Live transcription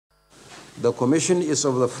the Commission is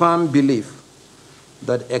of the firm belief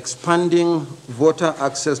that expanding voter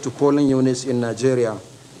access to polling units in Nigeria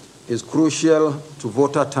is crucial to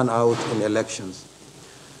voter turnout in elections.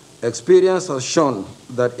 Experience has shown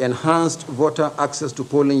that enhanced voter access to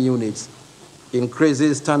polling units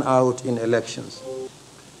increases turnout in elections.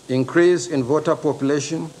 Increase in voter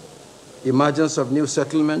population, emergence of new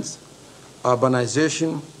settlements,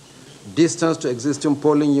 urbanization, distance to existing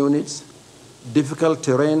polling units, difficult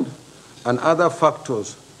terrain, and other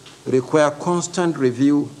factors require constant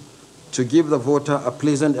review to give the voter a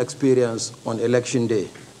pleasant experience on election day.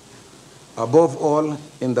 Above all,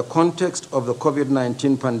 in the context of the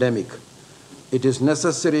COVID-19 pandemic, it is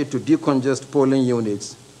necessary to decongest polling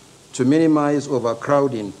units to minimize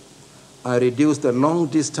overcrowding and reduce the long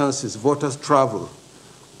distances voters travel,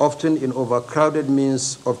 often in overcrowded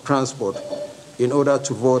means of transport, in order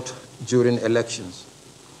to vote during elections.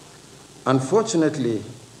 Unfortunately,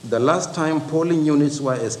 the last time polling units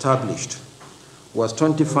were established was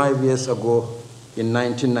 25 years ago in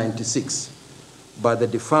 1996 by the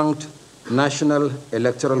defunct National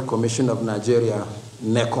Electoral Commission of Nigeria,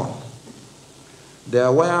 INEC.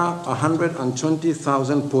 There were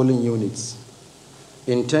 120,000 polling units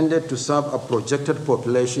intended to serve a projected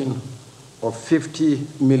population of 50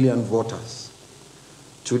 million voters.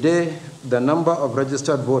 Today, the number of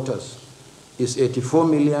registered voters is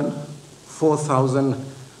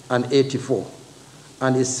 84,004,084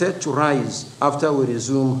 and is set to rise after we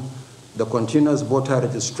resume the continuous voter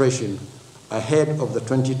registration ahead of the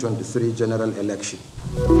 2023 general election.